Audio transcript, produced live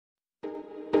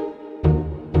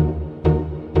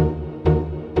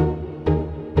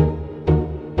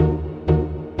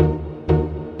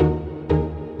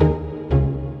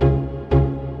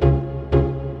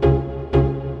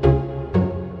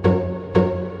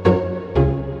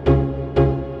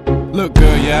Look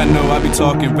girl, yeah I know I be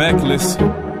talking reckless,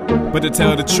 but to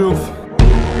tell the truth,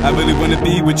 I really wanna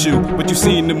be with you, but you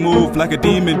seem to move like a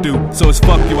demon do. So it's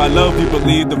fuck you, I love you, but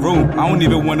leave the room. I don't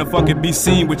even wanna fucking be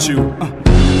seen with you.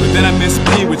 But then I miss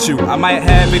being with you. I might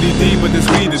have ADD, but there's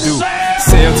weed to do.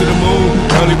 Sail to the moon,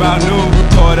 early round noon.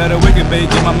 Caught at a wicked bait,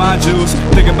 get my mind juice.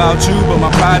 Think about you, but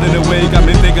my pride in the way got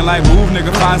me thinking like, move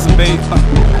nigga, find some bait.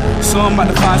 So I'm about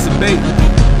to find some bait,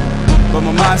 but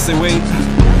my mind say wait.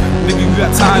 Nigga, you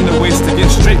got time to waste to get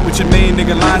straight with your main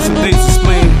nigga. Line some dates,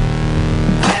 explain.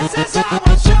 This is how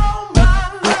I show my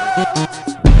love.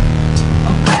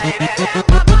 I'm waiting in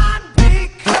my mind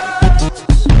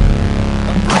because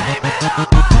I'm blaming on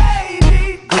my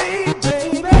ADD,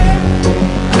 baby.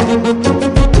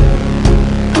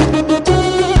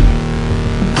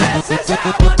 This is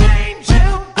how an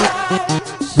angel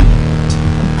does.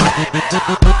 Blaming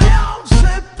on my own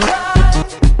supply.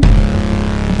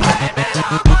 Blaming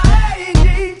on my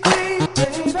ADD,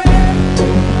 baby.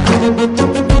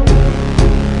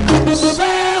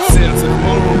 Sail to the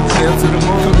moon, sail to the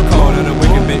moon. Call at a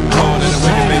wicked bait, call at a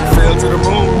wicked bait. Sail to the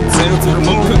moon, sail to the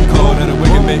moon. Call at a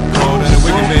wicked bait, call at a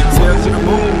wicked bait. Sail to the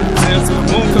moon, sail to the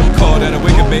moon. Call at a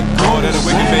wicked bait, call at a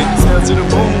wicked bait. Sail to the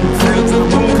moon, sail to the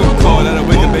moon. Call at a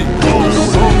wicked bait, call at a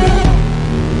wicked bait.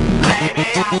 Maybe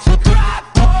I should cry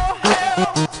for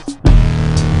help.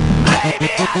 Maybe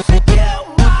I should kill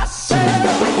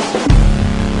myself.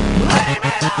 Blame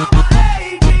it on my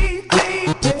ADD,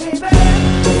 baby.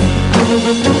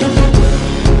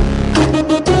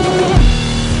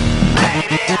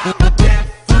 Maybe I'm a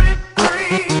different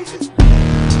breed.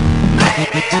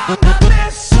 Maybe I'm not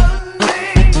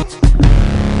listening.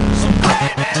 So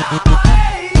blame it on my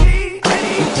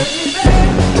ADD, baby.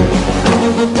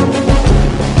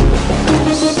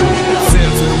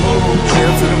 Sail to the moon,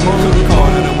 sail to the moon.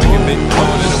 Call at a wicked bait,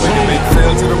 call at a wicked bait.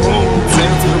 Sail to the moon,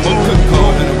 sail to the moon.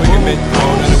 Call at a wicked bait,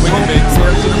 call at a wicked bait.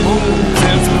 Sail to the moon,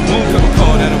 sail to the moon.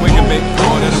 Call at a wicked bait,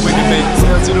 call at a wicked bait.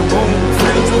 Sail to the moon,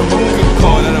 sail to the moon.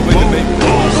 Call at a wicked bait.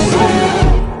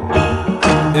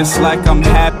 It's like I'm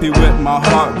happy with my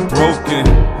heart broken.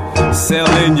 Sail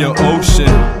in your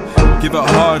ocean, give it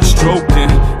hard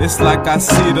stroking. It's like I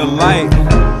see the light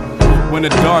when the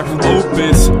dark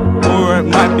opens, or it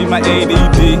might be my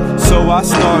ADD. So I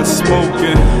start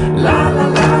smoking.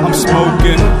 I'm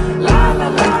smoking.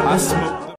 I smoke.